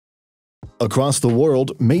Across the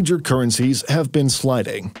world, major currencies have been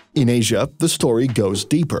sliding. In Asia, the story goes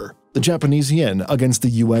deeper. The Japanese yen against the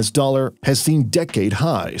US dollar has seen decade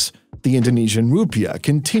highs. The Indonesian rupiah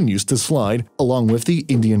continues to slide, along with the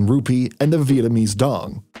Indian rupee and the Vietnamese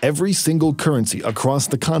dong. Every single currency across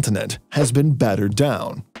the continent has been battered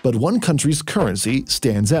down. But one country's currency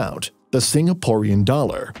stands out: the Singaporean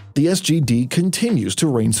dollar. The SGD continues to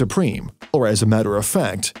reign supreme, or as a matter of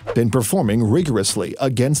fact, been performing rigorously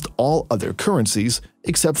against all other currencies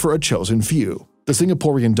except for a chosen few. The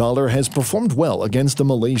Singaporean dollar has performed well against the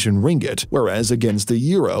Malaysian ringgit, whereas against the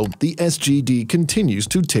euro, the SGD continues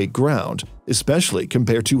to take ground, especially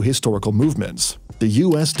compared to historical movements. The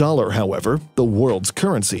US dollar, however, the world's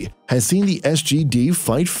currency, has seen the SGD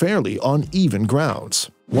fight fairly on even grounds.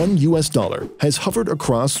 One US dollar has hovered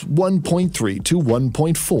across 1.3 to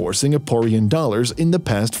 1.4 Singaporean dollars in the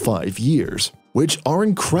past 5 years, which are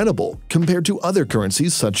incredible compared to other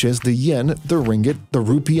currencies such as the yen, the ringgit, the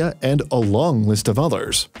rupiah, and a long list of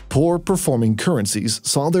others. Poor performing currencies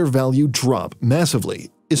saw their value drop massively,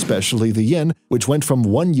 especially the yen, which went from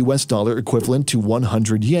 1 US dollar equivalent to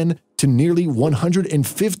 100 yen to nearly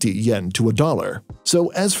 150 yen to a dollar. So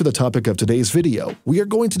as for the topic of today's video, we are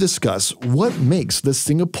going to discuss what makes the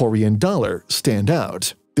Singaporean dollar stand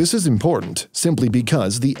out. This is important simply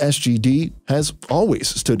because the SGD has always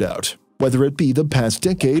stood out, whether it be the past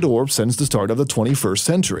decade or since the start of the 21st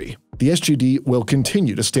century. The SGD will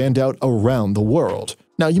continue to stand out around the world.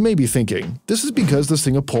 Now you may be thinking, this is because the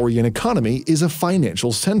Singaporean economy is a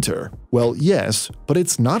financial center. Well, yes, but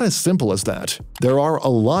it's not as simple as that. There are a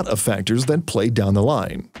lot of factors that play down the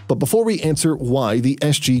line. But before we answer why the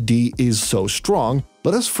SGD is so strong,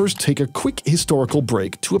 let us first take a quick historical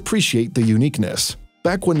break to appreciate the uniqueness.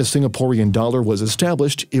 Back when the Singaporean dollar was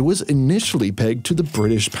established, it was initially pegged to the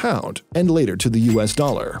British pound and later to the US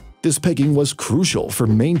dollar. This pegging was crucial for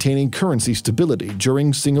maintaining currency stability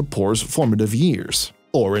during Singapore's formative years.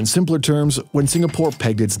 Or in simpler terms, when Singapore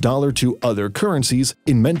pegged its dollar to other currencies,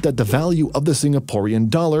 it meant that the value of the Singaporean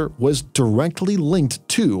dollar was directly linked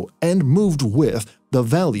to and moved with the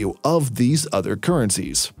value of these other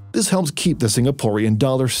currencies. This helps keep the Singaporean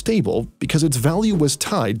dollar stable because its value was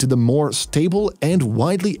tied to the more stable and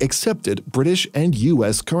widely accepted British and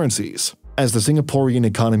US currencies. As the Singaporean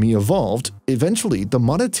economy evolved, eventually the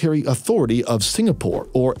Monetary Authority of Singapore,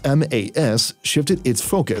 or MAS, shifted its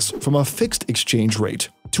focus from a fixed exchange rate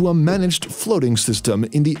to a managed floating system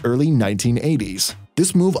in the early 1980s.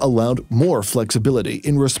 This move allowed more flexibility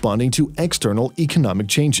in responding to external economic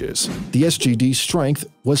changes. The SGD's strength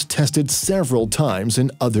was tested several times in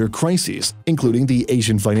other crises, including the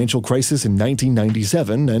Asian financial crisis in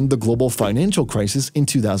 1997 and the global financial crisis in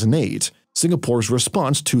 2008. Singapore's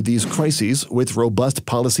response to these crises with robust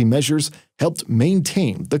policy measures helped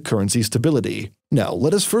maintain the currency stability. Now,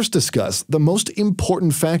 let us first discuss the most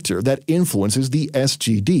important factor that influences the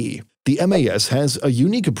SGD. The MAS has a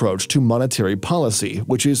unique approach to monetary policy,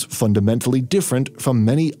 which is fundamentally different from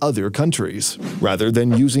many other countries. Rather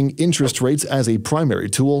than using interest rates as a primary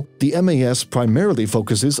tool, the MAS primarily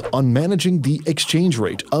focuses on managing the exchange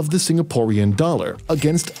rate of the Singaporean dollar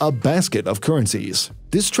against a basket of currencies.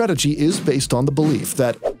 This strategy is based on the belief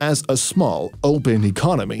that, as a small, open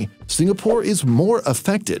economy, Singapore is more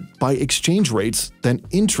affected by exchange rates than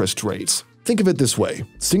interest rates. Think of it this way: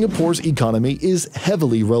 Singapore's economy is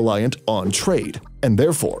heavily reliant on trade, and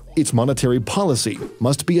therefore its monetary policy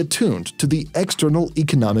must be attuned to the external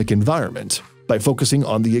economic environment. By focusing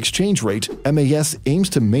on the exchange rate, MAS aims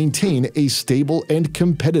to maintain a stable and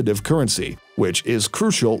competitive currency, which is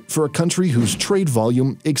crucial for a country whose trade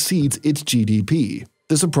volume exceeds its GDP.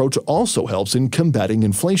 This approach also helps in combating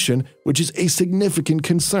inflation, which is a significant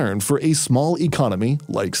concern for a small economy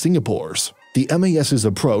like Singapore's. The MAS's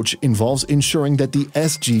approach involves ensuring that the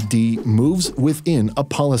SGD moves within a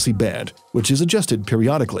policy band, which is adjusted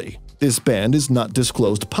periodically. This band is not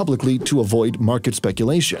disclosed publicly to avoid market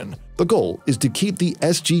speculation. The goal is to keep the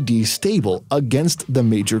SGD stable against the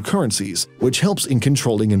major currencies, which helps in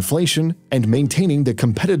controlling inflation and maintaining the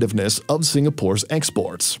competitiveness of Singapore's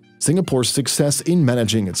exports. Singapore's success in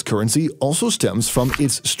managing its currency also stems from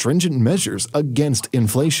its stringent measures against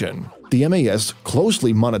inflation. The MAS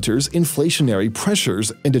closely monitors inflationary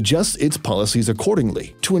pressures and adjusts its policies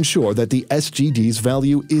accordingly to ensure that the SGD's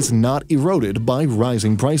value is not eroded by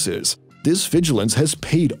rising prices. This vigilance has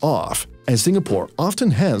paid off, as Singapore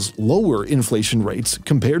often has lower inflation rates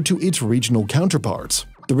compared to its regional counterparts.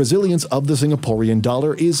 The resilience of the Singaporean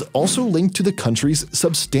dollar is also linked to the country's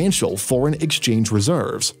substantial foreign exchange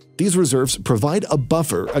reserves. These reserves provide a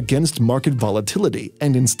buffer against market volatility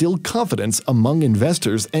and instill confidence among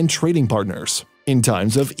investors and trading partners. In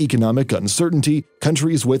times of economic uncertainty,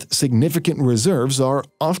 countries with significant reserves are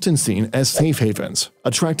often seen as safe havens,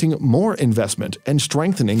 attracting more investment and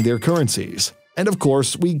strengthening their currencies. And of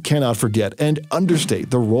course, we cannot forget and understate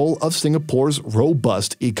the role of Singapore's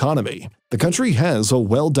robust economy. The country has a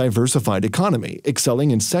well-diversified economy, excelling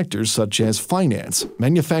in sectors such as finance,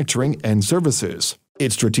 manufacturing, and services.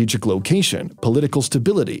 Its strategic location, political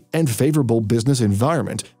stability, and favorable business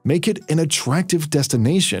environment make it an attractive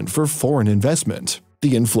destination for foreign investment.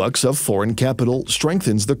 The influx of foreign capital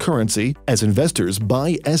strengthens the currency as investors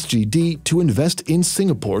buy SGD to invest in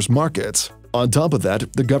Singapore's markets. On top of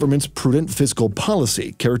that, the government's prudent fiscal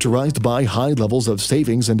policy, characterized by high levels of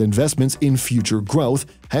savings and investments in future growth,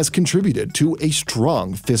 has contributed to a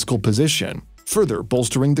strong fiscal position, further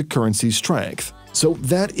bolstering the currency's strength. So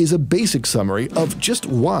that is a basic summary of just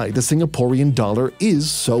why the Singaporean dollar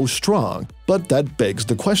is so strong. But that begs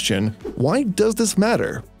the question, why does this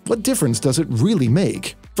matter? What difference does it really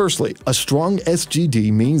make? Firstly, a strong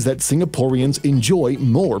SGD means that Singaporeans enjoy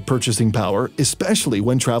more purchasing power, especially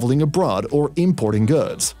when traveling abroad or importing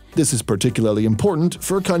goods. This is particularly important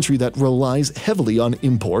for a country that relies heavily on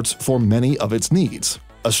imports for many of its needs.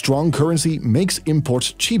 A strong currency makes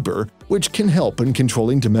imports cheaper, which can help in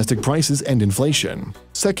controlling domestic prices and inflation.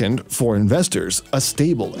 Second, for investors, a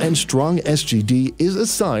stable and strong SGD is a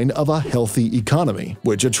sign of a healthy economy,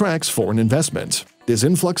 which attracts foreign investment. This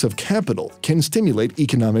influx of capital can stimulate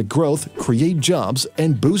economic growth, create jobs,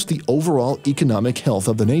 and boost the overall economic health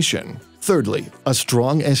of the nation. Thirdly, a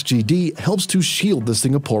strong SGD helps to shield the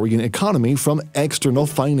Singaporean economy from external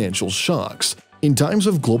financial shocks. In times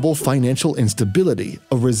of global financial instability,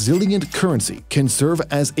 a resilient currency can serve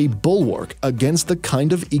as a bulwark against the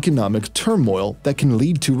kind of economic turmoil that can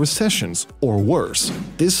lead to recessions or worse.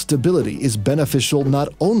 This stability is beneficial not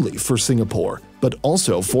only for Singapore, but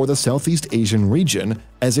also for the Southeast Asian region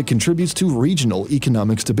as it contributes to regional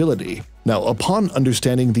economic stability. Now, upon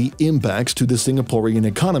understanding the impacts to the Singaporean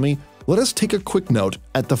economy, let us take a quick note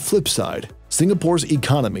at the flip side. Singapore's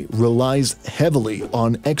economy relies heavily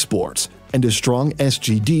on exports, and a strong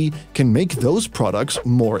SGD can make those products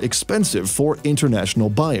more expensive for international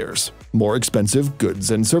buyers. More expensive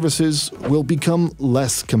goods and services will become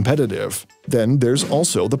less competitive. Then there's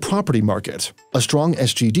also the property market. A strong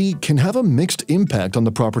SGD can have a mixed impact on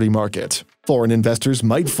the property market. Foreign investors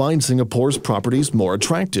might find Singapore's properties more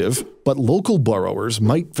attractive, but local borrowers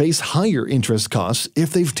might face higher interest costs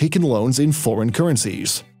if they've taken loans in foreign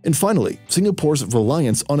currencies. And finally, Singapore's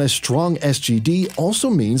reliance on a strong SGD also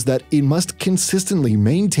means that it must consistently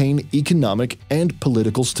maintain economic and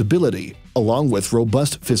political stability, along with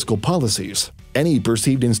robust fiscal policies. Any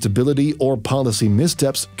perceived instability or policy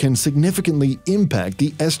missteps can significantly impact the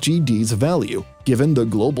SGD's value, given the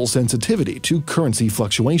global sensitivity to currency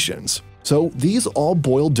fluctuations. So these all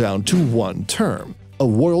boil down to one term: a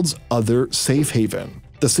world's other safe haven.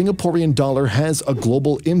 The Singaporean dollar has a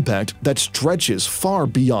global impact that stretches far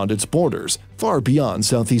beyond its borders, far beyond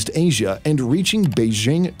Southeast Asia and reaching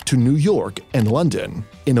Beijing to New York and London.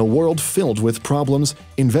 In a world filled with problems,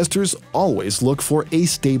 investors always look for a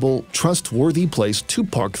stable, trustworthy place to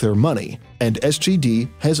park their money, and SGD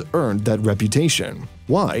has earned that reputation.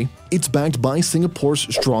 Why? It's backed by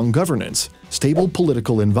Singapore's strong governance, stable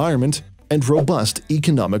political environment, and robust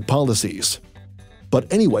economic policies.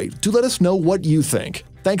 But anyway, do let us know what you think.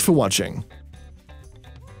 Thanks for watching.